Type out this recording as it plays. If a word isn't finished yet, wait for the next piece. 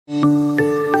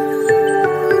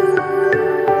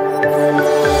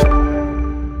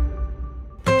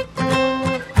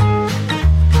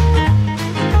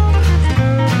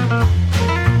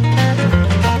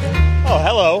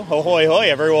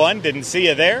watching. Didn't see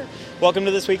you there. Welcome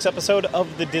to this week's episode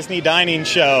of the Disney Dining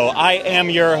Show. I am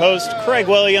your host, Craig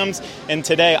Williams, and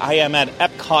today I am at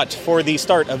EPCOT for the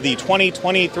start of the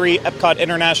 2023 EPCOT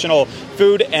International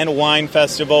Food and Wine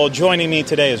Festival. Joining me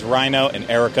today is Rhino and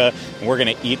Erica, and we're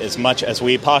going to eat as much as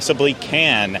we possibly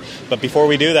can. But before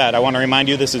we do that, I want to remind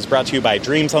you this is brought to you by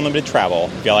Dreams Unlimited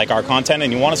Travel. If you like our content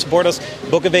and you want to support us,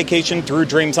 book a vacation through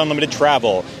Dreams Unlimited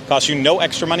Travel. Costs you no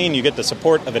extra money, and you get the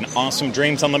support of an awesome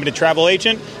Dreams Unlimited Travel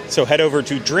agent. So head over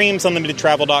to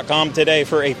dreamsunlimitedtravel.com today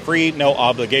for a free,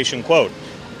 no-obligation quote.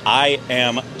 I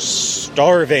am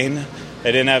starving. I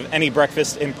didn't have any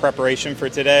breakfast in preparation for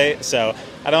today, so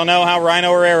I don't know how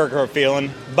Rhino or Eric are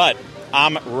feeling, but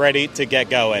I'm ready to get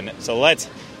going. So let's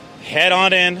head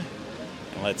on in and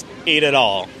let's eat it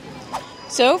all.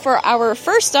 So for our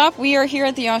first stop, we are here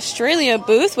at the Australia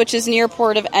booth, which is near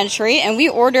port of entry, and we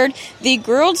ordered the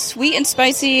grilled sweet and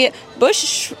spicy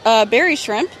bush berry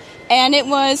shrimp, and it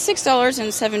was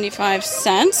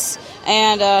 $6.75,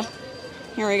 and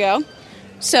here we go.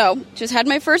 So, just had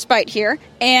my first bite here,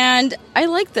 and I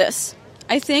like this.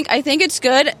 I think it's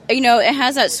good. You know, it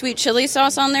has that sweet chili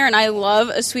sauce on there, and I love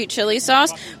a sweet chili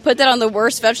sauce. Put that on the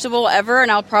worst vegetable ever,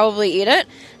 and I'll probably eat it.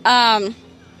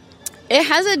 It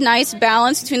has a nice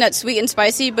balance between that sweet and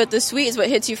spicy, but the sweet is what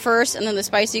hits you first, and then the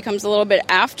spicy comes a little bit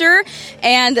after.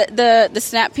 And the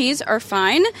snap peas are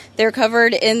fine. They're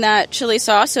covered in that chili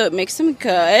sauce, so it makes them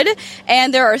good.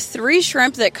 And there are 3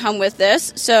 shrimp that come with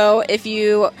this, so if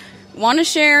you want to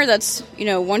share, that's,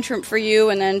 1 shrimp for you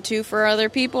and then 2 for other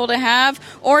people to have,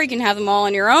 or you can have them all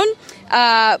on your own.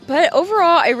 But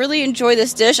overall, I really enjoy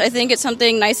this dish. I think it's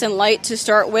something nice and light to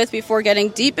start with before getting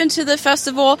deep into the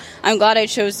festival. I'm glad I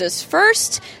chose this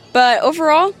first, but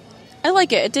overall, I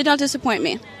like it. It did not disappoint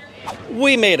me.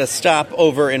 We made a stop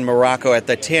over in Morocco at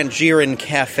the Tangerine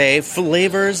Cafe,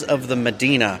 Flavors of the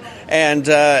Medina. And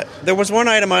there was one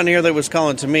item on here that was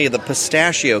calling to me the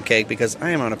pistachio cake, because I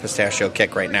am on a pistachio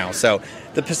kick right now. So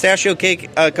the pistachio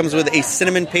cake comes with a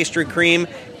cinnamon pastry cream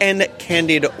and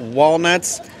candied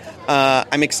walnuts.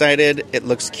 I'm excited. It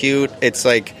looks cute. It's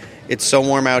so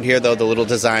warm out here, though. The little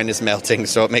design is melting,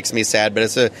 so it makes me sad. But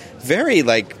it's a very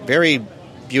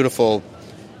beautiful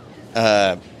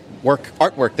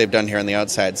artwork they've done here on the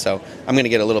outside. So I'm going to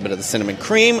get a little bit of the cinnamon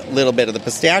cream, a little bit of the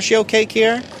pistachio cake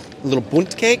here, a little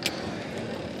bunt cake.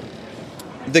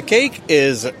 The cake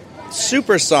is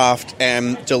super soft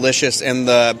and delicious, and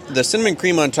the cinnamon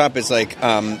cream on top is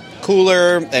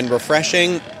cooler and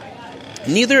refreshing.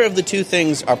 Neither of the two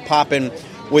things are popping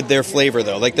with their flavor,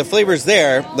 though. The flavor's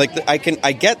there. I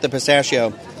get the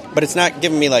pistachio, but it's not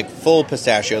giving me full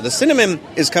pistachio. The cinnamon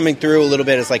is coming through a little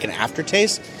bit as an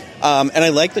aftertaste. And I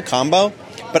like the combo,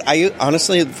 but I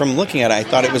honestly, from looking at it, I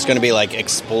thought it was going to be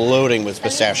exploding with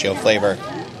pistachio flavor.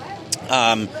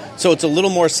 So it's a little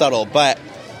more subtle, but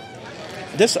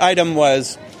this item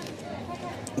was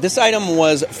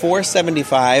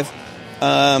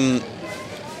 $4.75.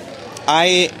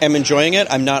 I am enjoying it.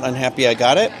 I'm not unhappy I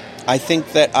got it. I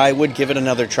think that I would give it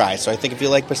another try. So I think if you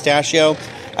like pistachio,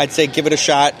 I'd say give it a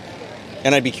shot,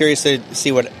 and I'd be curious to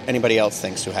see what anybody else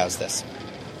thinks who has this.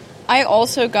 I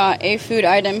also got a food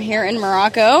item here in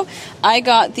Morocco. I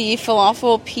got the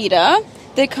falafel pita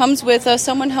that comes with,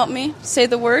 someone help me say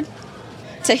the word,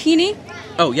 tahini?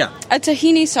 Oh, yeah. A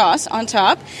tahini sauce on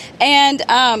top. And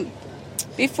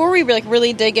before we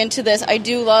really dig into this, I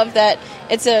do love that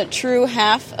it's a true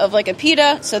half of a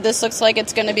pita, so this looks like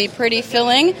it's going to be pretty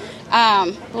filling.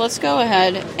 Let's go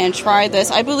ahead and try this.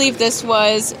 I believe this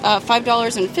was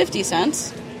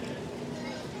 $5.50.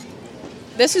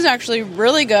 This is actually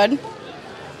really good.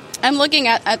 I'm looking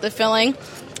at the filling,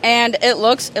 and it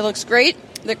looks great.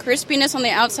 The crispiness on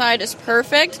the outside is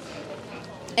perfect.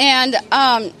 And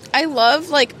I love,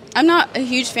 I'm not a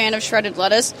huge fan of shredded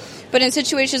lettuce, but in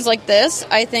situations like this,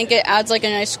 I think it adds a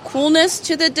nice coolness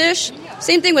to the dish.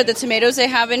 Same thing with the tomatoes they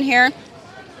have in here.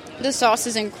 The sauce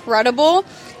is incredible.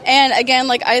 And again,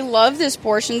 I love this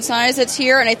portion size that's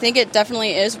here, and I think it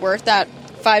definitely is worth that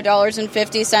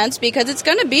 $5.50 because it's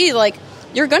going to be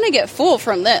you're going to get full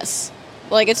from this.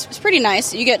 It's pretty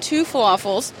nice. You get 2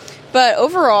 falafels. But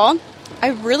overall, I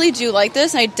really do like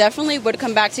this. I definitely would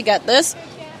come back to get this.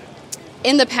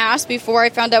 In the past, before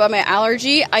I found out about my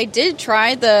allergy, I did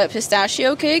try the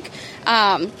pistachio cake.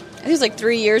 I think it was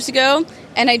 3 years ago.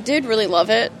 And I did really love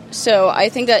it. So I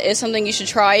think that is something you should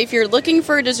try. If you're looking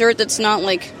for a dessert that's not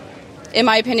in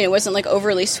my opinion, it wasn't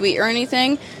overly sweet or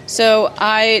anything. So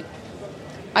I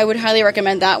would highly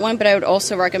recommend that one, but I would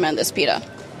also recommend this pita.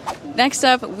 Next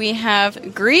up, we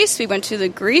have Greece. We went to the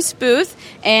Greece booth,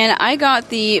 and I got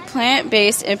the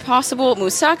plant-based Impossible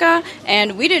Moussaka,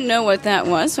 and we didn't know what that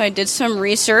was, so I did some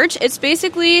research. It's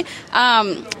basically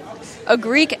a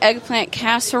Greek eggplant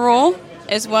casserole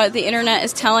is what the internet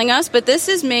is telling us, but this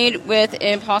is made with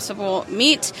impossible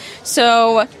meat.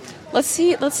 So let's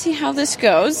see how this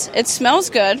goes. It smells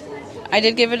good. I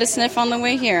did give it a sniff on the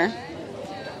way here.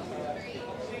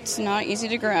 It's not easy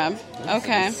to grab.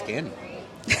 Okay. Skin.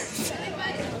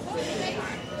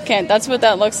 Okay, that's what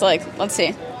that looks like. Let's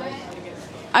see.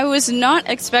 I was not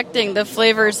expecting the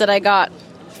flavors that I got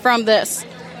from this.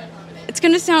 It's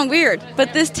going to sound weird,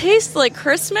 but this tastes like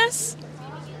Christmas.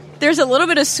 There's a little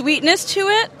bit of sweetness to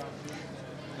it.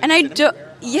 And I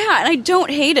don't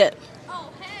hate it.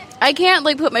 I can't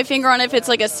put my finger on if it's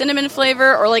a cinnamon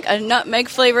flavor or a nutmeg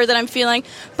flavor that I'm feeling,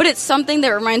 but it's something that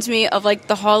reminds me of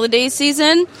the holiday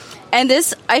season. And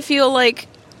this, I feel like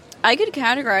I could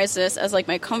categorize this as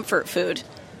my comfort food.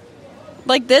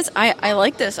 This, I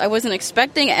like this. I wasn't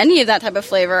expecting any of that type of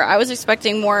flavor. I was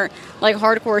expecting more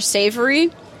hardcore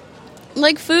savory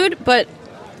food, but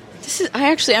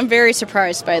I'm very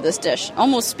surprised by this dish.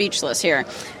 Almost speechless here.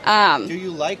 Do you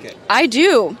like it? I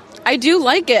do. I do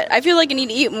like it. I feel like I need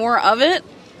to eat more of it,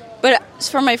 but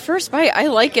for my first bite, I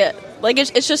like it.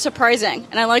 It's just surprising,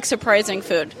 and I like surprising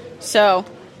food. So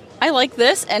I like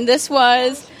this, and this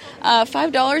was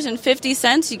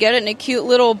 $5.50. You get it in a cute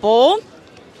little bowl.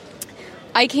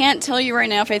 I can't tell you right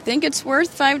now if I think it's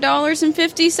worth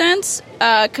 $5.50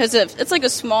 because it's a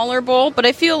smaller bowl, but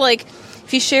I feel like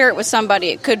if you share it with somebody,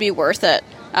 it could be worth it.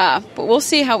 But we'll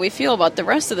see how we feel about the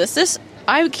rest of this.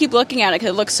 I would keep looking at it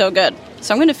because it looks so good.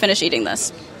 So I'm going to finish eating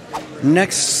this.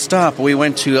 Next stop, we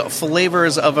went to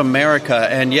Flavors of America,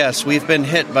 and yes, we've been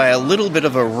hit by a little bit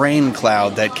of a rain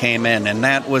cloud that came in, and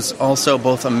that was also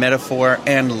both a metaphor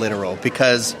and literal,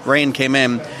 because rain came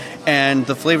in, and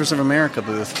the Flavors of America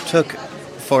booth took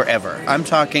forever. I'm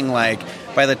talking by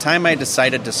the time I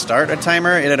decided to start a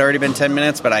timer, it had already been 10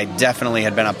 minutes, but I definitely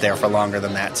had been up there for longer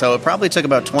than that. So it probably took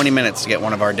about 20 minutes to get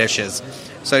one of our dishes.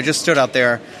 So I just stood out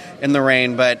there in the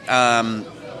rain, but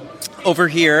over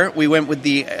here we went with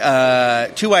the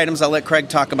two items. I'll let Craig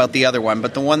talk about the other one,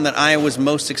 but the one that I was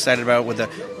most excited about was the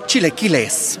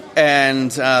chilaquiles,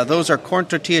 and those are corn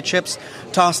tortilla chips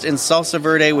tossed in salsa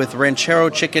verde with ranchero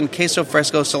chicken, queso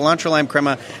fresco, cilantro lime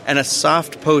crema, and a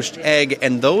soft poached egg,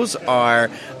 and those are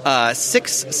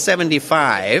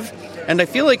 $6.75. And I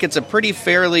feel like it's a pretty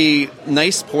fairly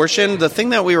nice portion. The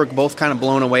thing that we were both kind of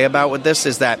blown away about with this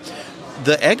is that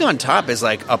the egg on top is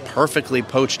a perfectly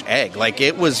poached egg.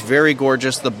 It was very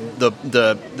gorgeous.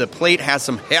 The plate has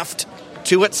some heft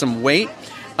to it, some weight.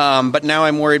 But now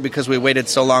I'm worried because we waited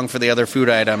so long for the other food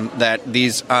item that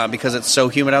these, because it's so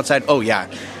humid outside. Oh yeah,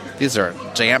 these are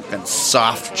damp and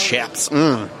soft chips.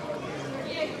 Oh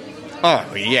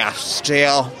yeah,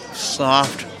 stale,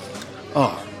 soft.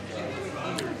 Oh,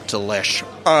 delish.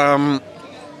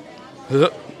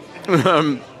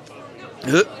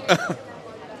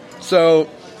 So,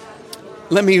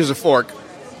 let me use a fork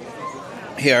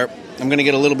here. I'm going to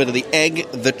get a little bit of the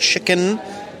egg, the chicken,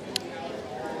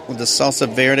 with the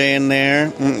salsa verde in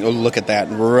there. Oh, look at that.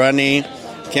 Runny.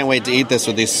 Can't wait to eat this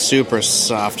with these super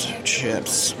soft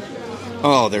chips.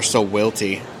 Oh, they're so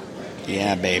wilty.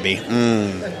 Yeah, baby.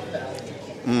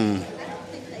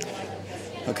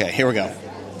 Okay, here we go.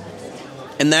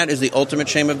 And that is the ultimate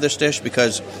shame of this dish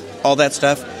because all that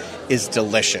stuff is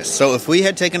delicious. So if we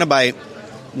had taken a bite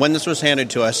when this was handed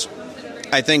to us,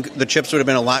 I think the chips would have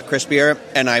been a lot crispier,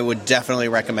 and I would definitely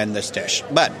recommend this dish.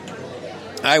 But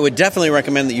I would definitely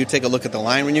recommend that you take a look at the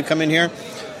line when you come in here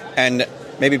and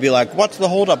maybe be like, what's the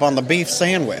holdup on the beef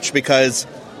sandwich? Because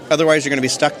otherwise you're going to be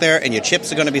stuck there, and your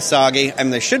chips are going to be soggy,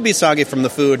 and they should be soggy from the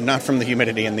food, not from the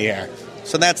humidity in the air.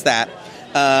 So that's that.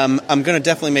 I'm going to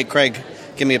definitely make Craig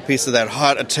give me a piece of that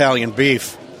hot Italian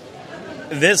beef.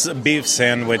 This beef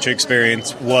sandwich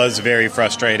experience was very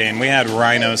frustrating. We had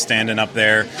Rhino standing up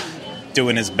there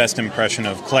doing his best impression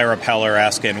of Clara Peller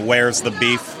asking, where's the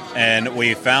beef? And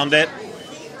we found it,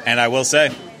 and I will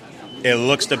say, it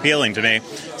looks appealing to me.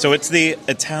 So it's the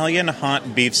Italian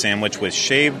hot beef sandwich with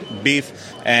shaved beef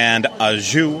and au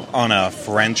jus on a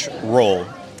French roll.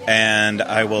 And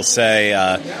I will say,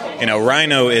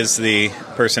 Rhino is the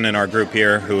person in our group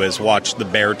here who has watched The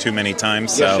Bear too many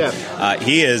times. So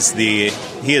he is the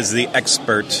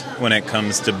expert when it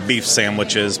comes to beef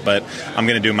sandwiches. But I'm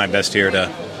going to do my best here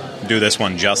to do this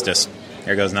one justice.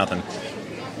 Here goes nothing.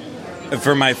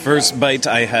 For my first bite,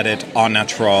 I had it au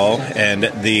naturel, and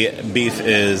the beef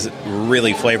is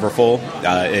really flavorful.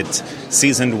 It's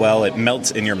seasoned well. It melts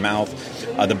in your mouth.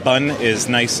 The bun is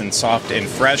nice and soft and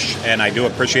fresh, and I do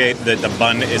appreciate that the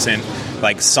bun isn't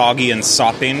soggy and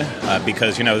sopping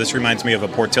because, this reminds me of a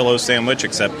Portillo sandwich,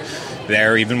 except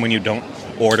there, even when you don't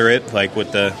order it,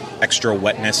 with the extra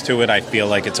wetness to it, I feel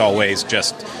like it's always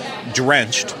just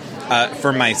drenched.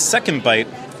 For my second bite,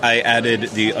 I added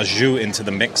the au jus into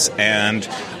the mix, and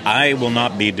I will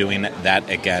not be doing that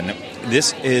again.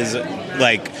 This is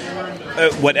like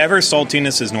whatever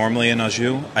saltiness is normally in au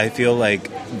jus. I feel like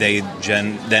they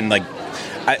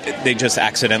just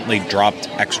accidentally dropped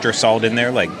extra salt in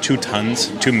there, like 2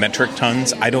 metric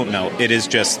tons. I don't know. It is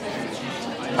just,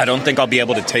 I don't think I'll be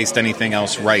able to taste anything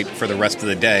else right for the rest of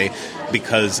the day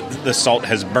because the salt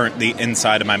has burnt the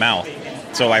inside of my mouth.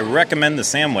 So I recommend the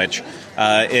sandwich.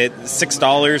 It's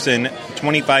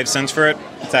 $6.25 for it.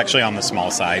 It's actually on the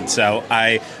small side. So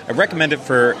I recommend it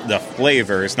for the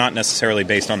flavors, not necessarily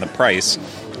based on the price,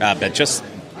 but just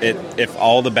if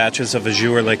all the batches of au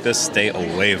jus are like this, stay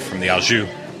away from the au jus.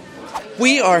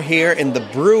 We are here in the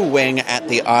brew wing at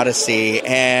the Odyssey,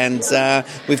 and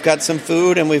we've got some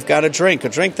food and we've got a drink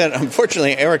that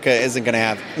unfortunately Erica isn't going to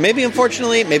have. Maybe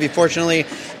unfortunately, maybe fortunately,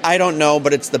 I don't know,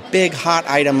 but it's the big hot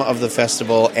item of the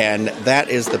festival, and that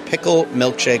is the pickle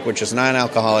milkshake, which is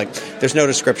non-alcoholic. There's no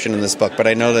description in this book, but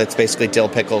I know that it's basically dill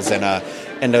pickles and a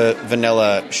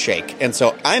vanilla shake, and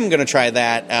so I'm going to try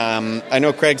that. I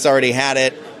know Craig's already had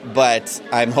it, but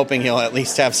I'm hoping he'll at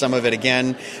least have some of it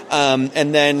again.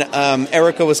 And then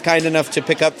Erica was kind enough to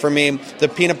pick up for me the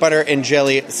peanut butter and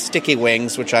jelly sticky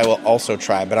wings, which I will also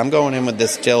try. But I'm going in with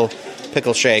this dill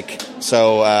pickle shake.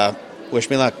 So wish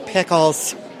me luck.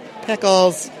 Pickles.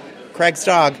 Craig's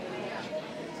dog.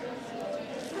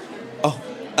 Oh,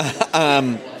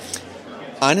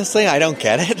 honestly, I don't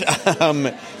get it.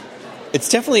 It's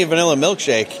definitely a vanilla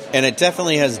milkshake, and it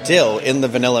definitely has dill in the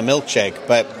vanilla milkshake,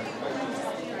 but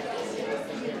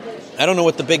I don't know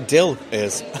what the big deal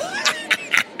is.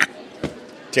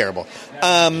 Terrible.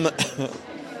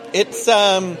 It's,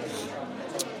 I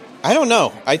don't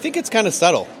know. I think it's kind of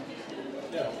subtle.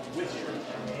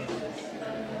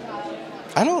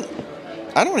 I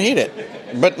don't hate it.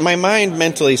 But my mind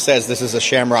mentally says this is a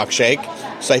shamrock shake,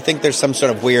 so I think there's some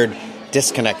sort of weird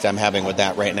disconnect I'm having with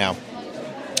that right now.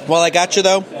 Well, I got you,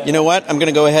 though. You know what? I'm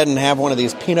going to go ahead and have one of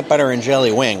these peanut butter and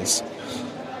jelly wings,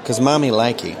 because mommy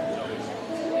likey.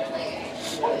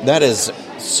 That is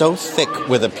so thick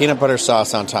with a peanut butter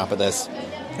sauce on top of this.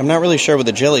 I'm not really sure where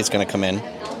the jelly's going to come in.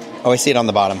 Oh, I see it on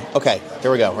the bottom. Okay,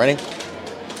 here we go. Ready?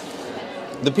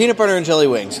 The peanut butter and jelly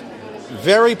wings.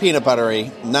 Very peanut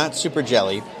buttery, not super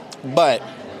jelly, but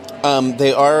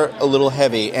they are a little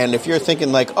heavy. And if you're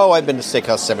thinking like, oh, I've been to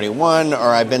Steakhouse 71, or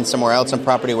I've been somewhere else on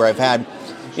property where I've had,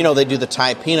 you know, they do the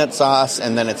Thai peanut sauce,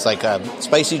 and then it's like a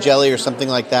spicy jelly or something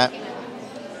like that.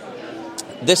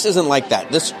 This isn't like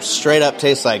that. This straight up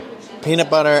tastes like peanut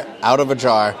butter out of a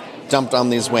jar dumped on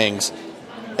these wings.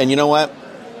 And you know what?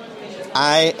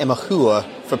 I am a hooah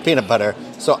for peanut butter,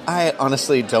 so I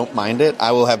honestly don't mind it.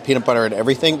 I will have peanut butter in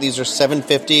everything. These are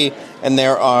 $7.50, and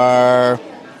there are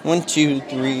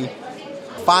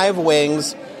 5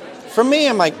 wings. For me,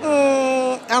 I'm like,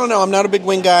 I don't know. I'm not a big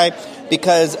wing guy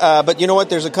because, but you know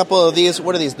what? There's a couple of these.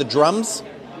 What are these? The drums?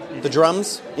 The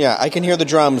drums? Yeah, I can hear the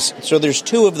drums. So there's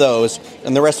 2 of those,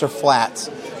 and the rest are flats.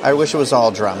 I wish it was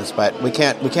all drums, but we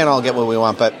can't all get what we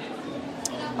want. But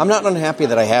I'm not unhappy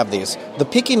that I have these. The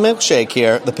picky milkshake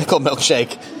here, the pickle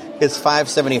milkshake, is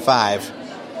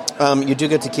 $5.75. You do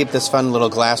get to keep this fun little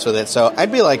glass with it. So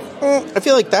I'd be like, I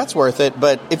feel like that's worth it.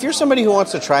 But if you're somebody who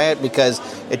wants to try it because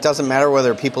it doesn't matter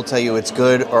whether people tell you it's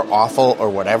good or awful or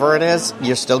whatever it is,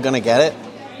 you're still going to get it.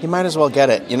 You might as well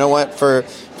get it. You know what? For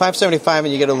 $5.75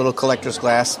 and you get a little collector's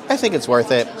glass, I think it's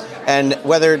worth it. And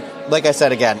whether, like I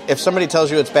said again, if somebody tells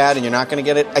you it's bad and you're not going to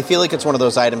get it, I feel like it's one of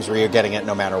those items where you're getting it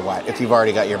no matter what, if you've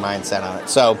already got your mind set on it.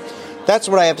 So that's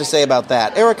what I have to say about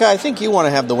that. Erica, I think you want to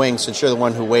have the wings since you're the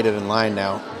one who waited in line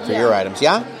now for your items.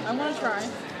 Yeah? I want to try.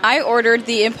 I ordered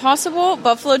the Impossible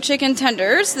Buffalo Chicken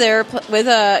Tenders. They're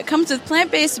comes with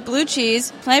plant-based blue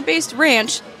cheese, plant-based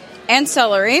ranch, and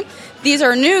celery. These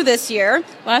are new this year.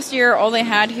 Last year, all they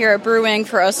had here at Brewing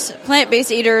for us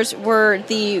plant-based eaters were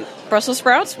the Brussels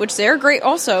sprouts, which they're great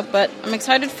also, but I'm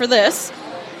excited for this.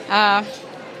 How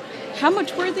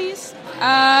much were these?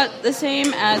 The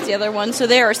same as the other one, so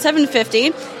they are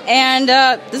 $7.50, and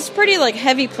this is pretty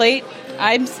heavy plate.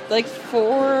 I'm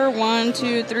 4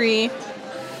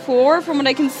 from what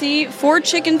I can see, 4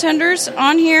 chicken tenders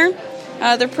on here.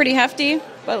 They're pretty hefty,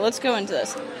 but let's go into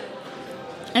this.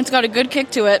 And it's got a good kick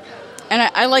to it, and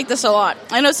I like this a lot.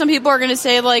 I know some people are going to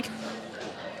say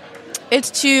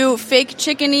it's too fake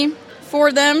chickeny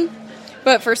for them,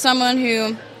 but for someone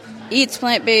who eats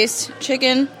plant-based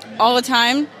chicken all the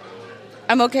time,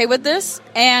 I'm okay with this,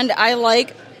 and I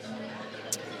like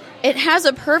it has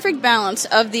a perfect balance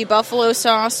of the buffalo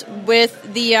sauce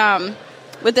with the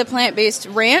plant-based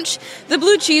ranch. The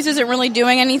blue cheese isn't really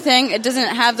doing anything. It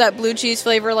doesn't have that blue cheese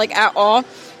flavor at all.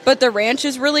 but the ranch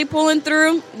is really pulling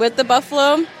through with the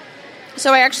buffalo.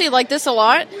 So I actually like this a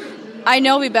lot. I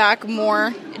know I'll be back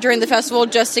more during the festival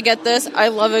just to get this. I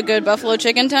love a good buffalo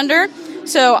chicken tender.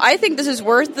 So I think this is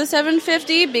worth the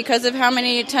 $7.50 because of how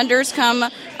many tenders come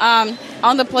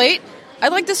on the plate. I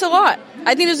like this a lot.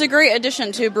 I think it's a great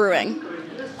addition to brewing.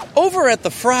 Over at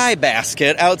the fry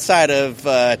basket outside of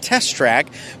Test Track,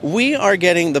 we are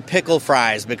getting the pickle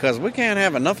fries because we can't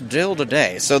have enough dill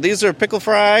today. So these are pickle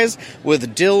fries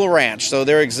with dill ranch. So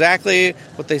they're exactly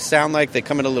what they sound like. They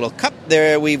come in a little cup.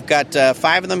 There, we've got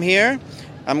 5 of them here.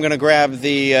 I'm going to grab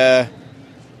the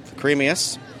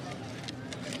creamiest.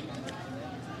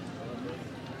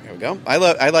 There we go. I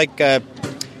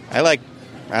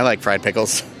like fried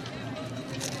pickles.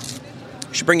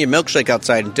 You should bring your milkshake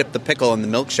outside and dip the pickle in the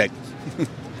milkshake.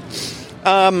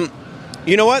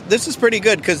 You know what? This is pretty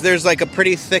good because there's like a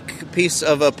pretty thick piece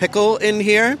of a pickle in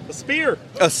here. A spear.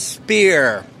 A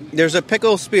spear. There's a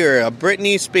pickle spear, a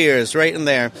Britney Spears right in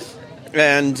there.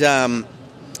 And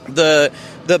the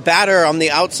batter on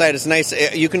the outside is nice.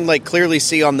 You can like clearly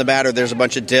see on the batter there's a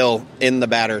bunch of dill in the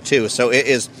batter too. So it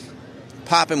is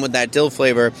popping with that dill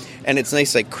flavor. And it's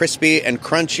nice, like crispy and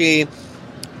crunchy.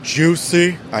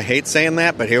 Juicy. I hate saying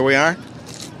that, but here we are.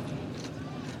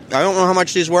 I don't know how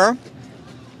much these were.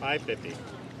 $5.50.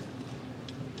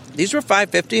 These were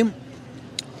 $5.50.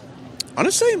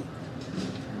 Honestly,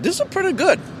 these are pretty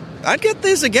good. I'd get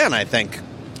these again, I think.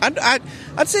 I'd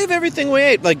save everything we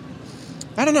ate. Like,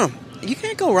 I don't know. You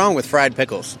can't go wrong with fried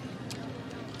pickles.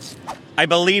 I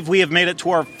believe we have made it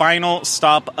to our final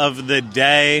stop of the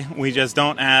day. We just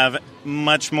don't have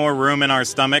much more room in our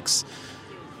stomachs.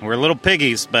 We're little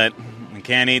piggies, but we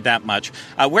can't eat that much.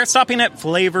 We're stopping at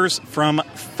Flavors from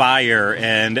Fire,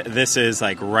 and this is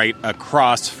like right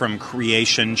across from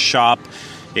Creation Shop.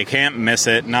 You can't miss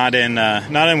it. Not in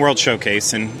World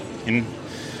Showcase, in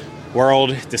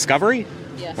World Discovery.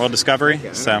 Yes. World Discovery.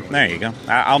 Okay. So there you go.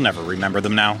 I'll never remember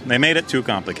them now. They made it too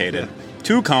complicated. Yeah.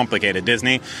 Too complicated,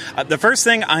 Disney. The first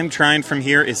thing I'm trying from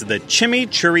here is the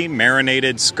chimichurri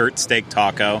marinated skirt steak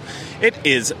taco. It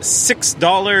is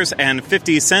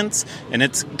 $6.50, and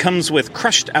it comes with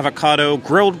crushed avocado,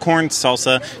 grilled corn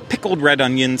salsa, pickled red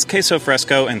onions, queso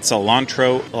fresco, and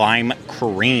cilantro lime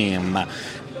cream.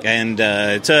 And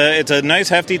it's a nice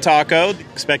hefty taco.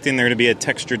 Expecting there to be a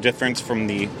texture difference from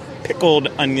the pickled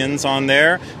onions on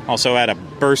there. Also add a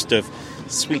burst of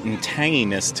sweet and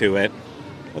tanginess to it.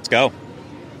 Let's go.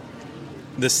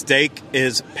 The steak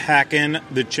is packing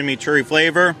the chimichurri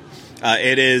flavor.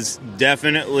 It is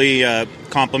definitely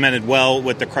complemented well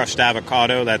with the crushed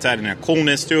avocado. That's adding a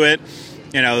coolness to it.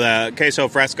 You know, the queso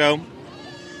fresco,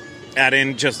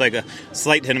 adding just like a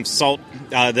slight hint of salt.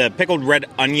 The pickled red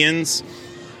onions,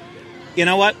 you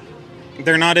know what?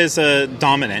 They're not as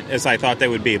dominant as I thought they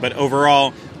would be. But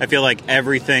overall, I feel like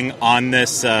everything on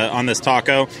this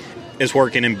taco is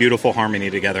working in beautiful harmony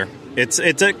together. It's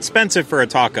expensive for a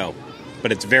taco,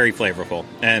 but it's very flavorful.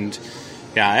 And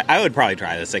yeah, I would probably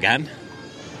try this again.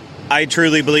 I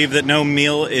truly believe that no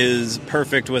meal is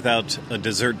perfect without a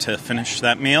dessert to finish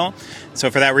that meal. So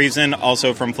for that reason,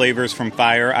 also from Flavors from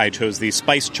Fire, I chose the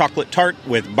spiced chocolate tart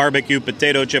with barbecue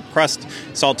potato chip crust,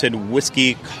 salted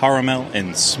whiskey caramel,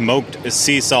 and smoked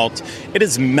sea salt. It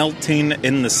is melting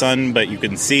in the sun, but you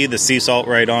can see the sea salt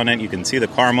right on it. You can see the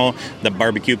caramel, the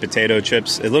barbecue potato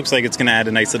chips. It looks like it's going to add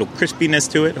a nice little crispiness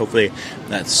to it. Hopefully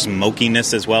that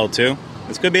smokiness as well, too.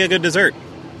 This could be a good dessert.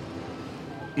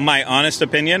 My honest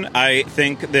opinion, I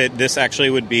think that this actually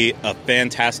would be a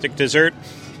fantastic dessert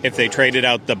if they traded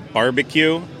out the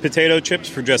barbecue potato chips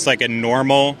for just like a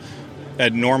normal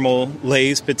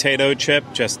Lay's potato chip,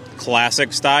 just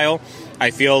classic style.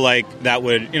 I feel like that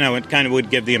would, it kind of would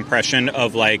give the impression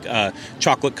of like a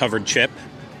chocolate covered chip.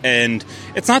 And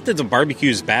it's not that the barbecue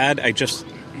is bad. I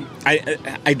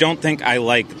don't think I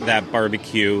like that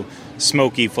barbecue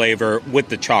smoky flavor with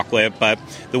the chocolate, but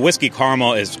the whiskey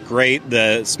caramel is great.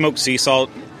 The smoked sea salt,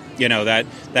 that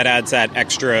adds that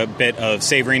extra bit of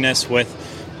savoriness with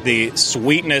the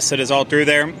sweetness that is all through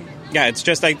there. Yeah, it's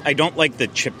just I don't like the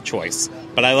chip choice,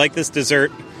 but I like this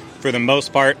dessert for the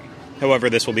most part. However,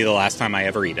 this will be the last time I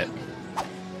ever eat it.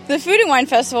 The Food and Wine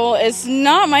Festival is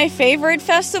not my favorite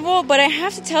festival, but I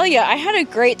have to tell you, I had a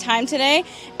great time today,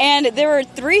 and there were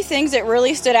 3 things that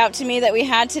really stood out to me that we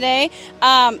had today.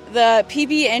 The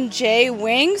PB&J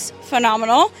wings,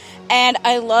 phenomenal, and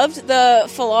I loved the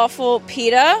falafel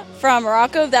pita from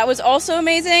Morocco. That was also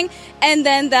amazing, and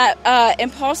then that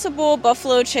Impossible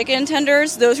buffalo chicken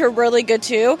tenders, those were really good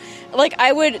too. Like,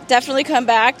 I would definitely come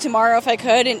back tomorrow if I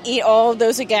could and eat all of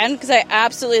those again because I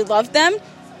absolutely loved them.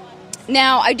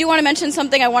 Now, I do want to mention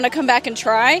something I want to come back and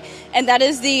try, and that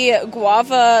is the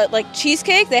guava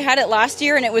cheesecake. They had it last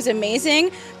year, and it was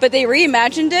amazing, but they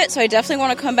reimagined it, so I definitely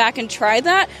want to come back and try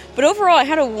that. But overall, I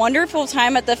had a wonderful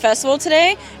time at the festival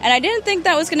today, and I didn't think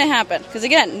that was going to happen. Because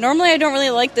again, normally I don't really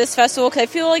like this festival because I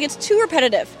feel like it's too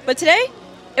repetitive. But today,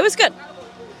 it was good.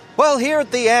 Well, here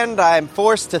at the end, I'm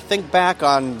forced to think back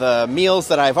on the meals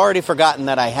that I've already forgotten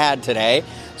that I had today.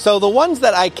 So the ones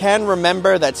that I can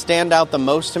remember that stand out the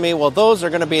most to me, well, those are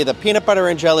going to be the peanut butter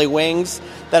and jelly wings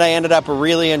that I ended up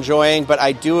really enjoying. But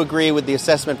I do agree with the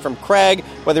assessment from Craig,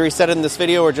 whether he said it in this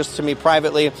video or just to me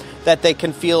privately, that they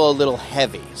can feel a little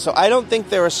heavy. So I don't think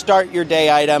they're a start your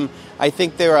day item. I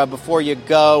think they're a before you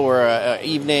go or a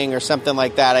evening or something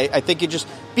like that. I think you just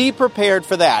be prepared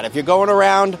for that. If you're going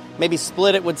around, maybe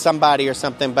split it with somebody or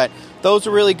something. But those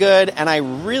are really good, and I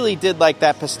really did like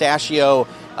that pistachio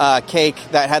cake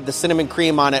that had the cinnamon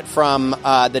cream on it from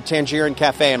the Tangier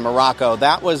Cafe in Morocco.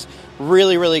 That was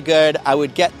really, really good. I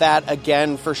would get that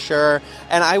again for sure.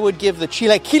 And I would give the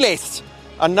chilaquiles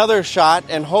another shot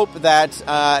and hope that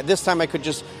this time I could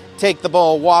just take the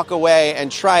bowl, walk away,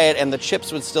 and try it, and the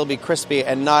chips would still be crispy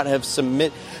and not have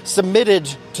submitted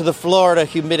to the Florida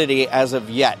humidity as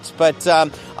of yet. But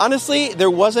honestly,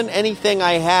 there wasn't anything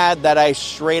I had that I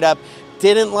straight up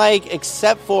didn't like,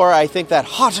 except for, I think, that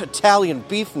hot Italian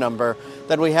beef number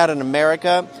that we had in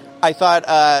America. I thought,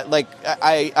 I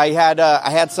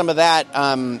had some of that,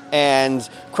 and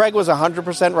Craig was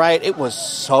 100% right. It was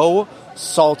so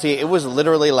salty. It was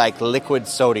literally like liquid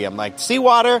sodium, like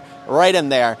seawater right in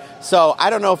there. So I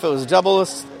don't know if it was double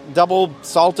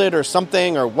salted or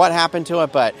something or what happened to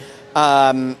it, but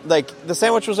the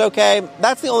sandwich was okay.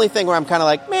 That's the only thing where I'm kind of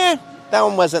like, meh, that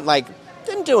one wasn't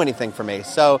didn't do anything for me.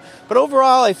 So, but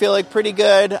overall, I feel like pretty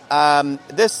good. I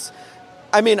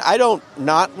don't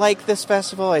not like this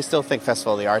festival. I still think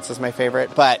Festival of the Arts is my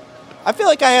favorite, but I feel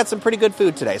like I had some pretty good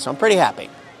food today, so I'm pretty happy.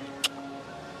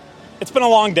 It's been a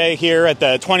long day here at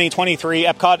the 2023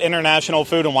 EPCOT International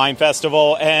Food and Wine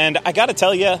Festival, and I got to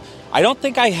tell you, I don't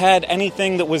think I had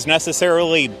anything that was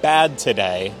necessarily bad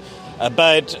today,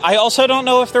 but I also don't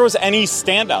know if there was any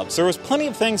standouts. There was plenty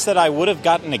of things that I would have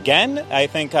gotten again. I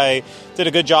think I did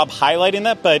a good job highlighting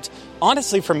that, but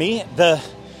honestly for me, the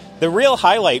real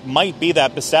highlight might be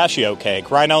that pistachio cake.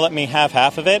 Rhino let me have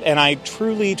half of it, and I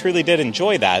truly, truly did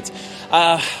enjoy that.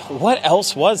 What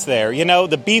else was there?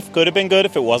 The beef could have been good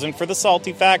if it wasn't for the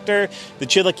salty factor. The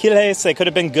chilaquiles, they could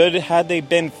have been good had they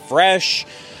been fresh.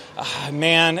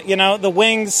 The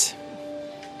wings.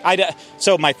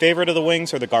 So my favorite of the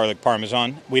wings are the garlic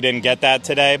parmesan. We didn't get that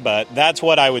today, but that's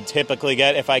what I would typically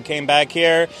get if I came back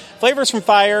here. Flavors from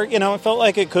Fire, it felt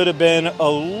like it could have been a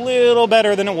little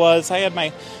better than it was. I had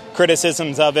my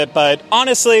criticisms of it, but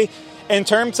honestly, in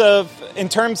terms of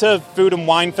Food and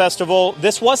Wine Festival,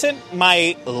 this wasn't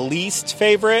my least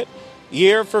favorite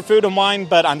year for Food and Wine,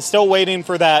 but I'm still waiting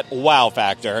for that wow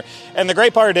factor. And the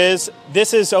great part is,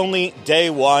 this is only day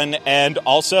one, and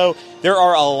also there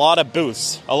are a lot of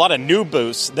booths, a lot of new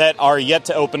booths that are yet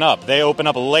to open up. They open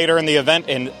up later in the event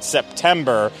in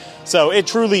September, so it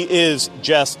truly is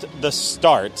just the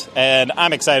start, and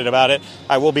I'm excited about it.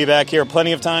 I will be back here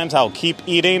plenty of times. I'll keep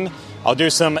eating. I'll do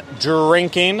some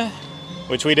drinking,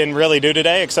 which we didn't really do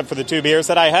today, except for the 2 beers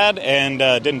that I had, and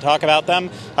didn't talk about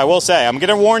them. I will say, I'm going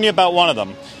to warn you about one of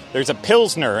them. There's a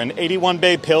Pilsner, an 81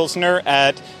 Bay Pilsner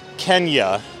at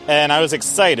Kenya, and I was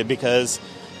excited because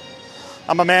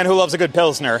I'm a man who loves a good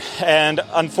Pilsner, and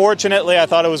unfortunately, I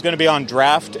thought it was going to be on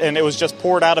draft, and it was just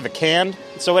poured out of a can.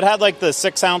 So it had the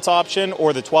 6-ounce option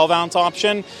or the 12-ounce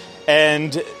option,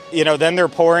 and, then they're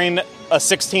pouring a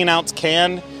 16-ounce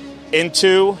can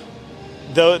into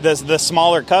the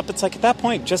smaller cup. It's at that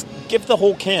point, just give the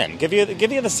whole can. Give you the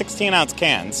 16-ounce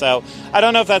can. So I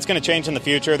don't know if that's going to change in the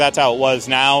future. That's how it was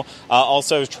now.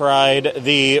 Also tried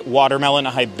the watermelon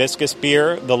hibiscus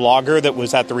beer, the lager that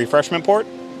was at the refreshment port.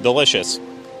 Delicious.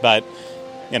 But,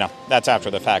 that's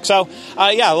after the fact. So,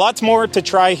 lots more to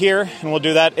try here, and we'll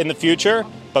do that in the future.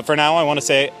 But for now, I want to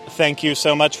say thank you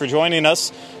so much for joining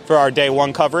us for our Day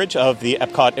 1 coverage of the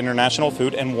EPCOT International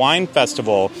Food and Wine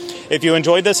Festival. If you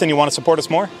enjoyed this and you want to support us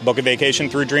more, book a vacation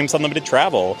through Dreams Unlimited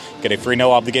Travel. Get a free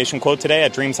no-obligation quote today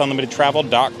at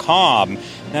dreamsunlimitedtravel.com.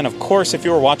 And, of course, if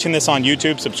you are watching this on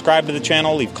YouTube, subscribe to the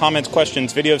channel, leave comments,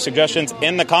 questions, video suggestions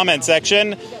in the comment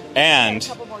section, and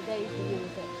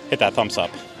hit that thumbs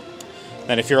up.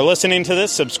 And if you're listening to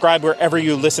this, subscribe wherever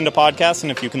you listen to podcasts,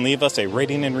 and if you can leave us a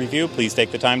rating and review, please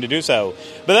take the time to do so.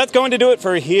 But that's going to do it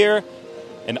for here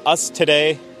and us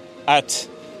today at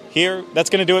here. That's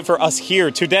going to do it for us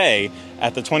here today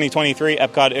at the 2023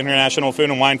 EPCOT International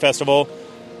Food and Wine Festival.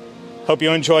 Hope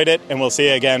you enjoyed it, and we'll see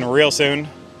you again real soon.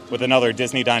 with another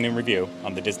Disney Dining review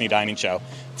on the Disney Dining Show.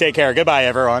 Take care. Goodbye,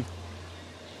 everyone.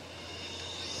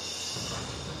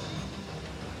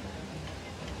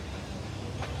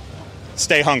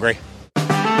 Stay hungry.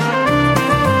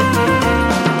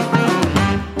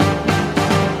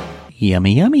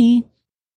 Yummy, yummy.